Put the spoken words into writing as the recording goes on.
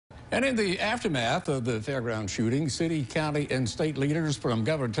And in the aftermath of the fairground shooting, city, county, and state leaders from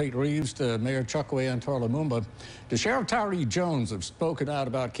Governor Tate Reeves to Mayor Chokwe Antorla to Sheriff Tyree Jones have spoken out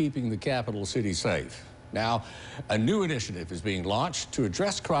about keeping the capital city safe. Now, a new initiative is being launched to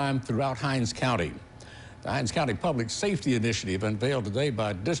address crime throughout Hinds County. The Hinds County Public Safety Initiative, unveiled today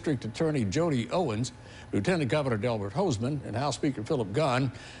by District Attorney Jody Owens, Lieutenant Governor Delbert Hosemann, and House Speaker Philip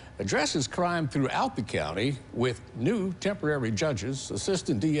Gunn, addresses crime throughout the county with new temporary judges,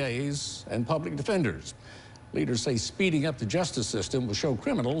 assistant DAs, and public defenders. Leaders say speeding up the justice system will show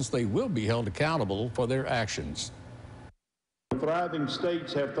criminals they will be held accountable for their actions. Thriving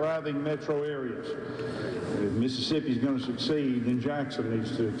states have thriving metro areas. If Mississippi is going to succeed, then Jackson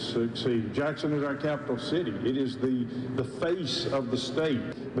needs to succeed. Jackson is our capital city. It is the face of the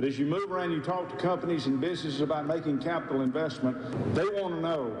state. But as you move around, you talk to companies and businesses about making capital investment, they want to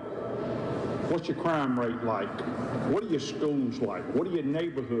know, what's your crime rate like? What are your schools like? What are your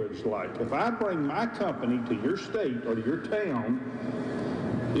neighborhoods like? If I bring my company to your state or to your town,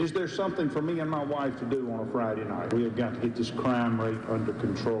 is there something for me and my wife to do on a Friday night? We have got to get this crime rate under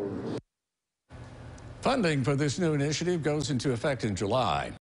control. Funding for this new initiative goes into effect in July.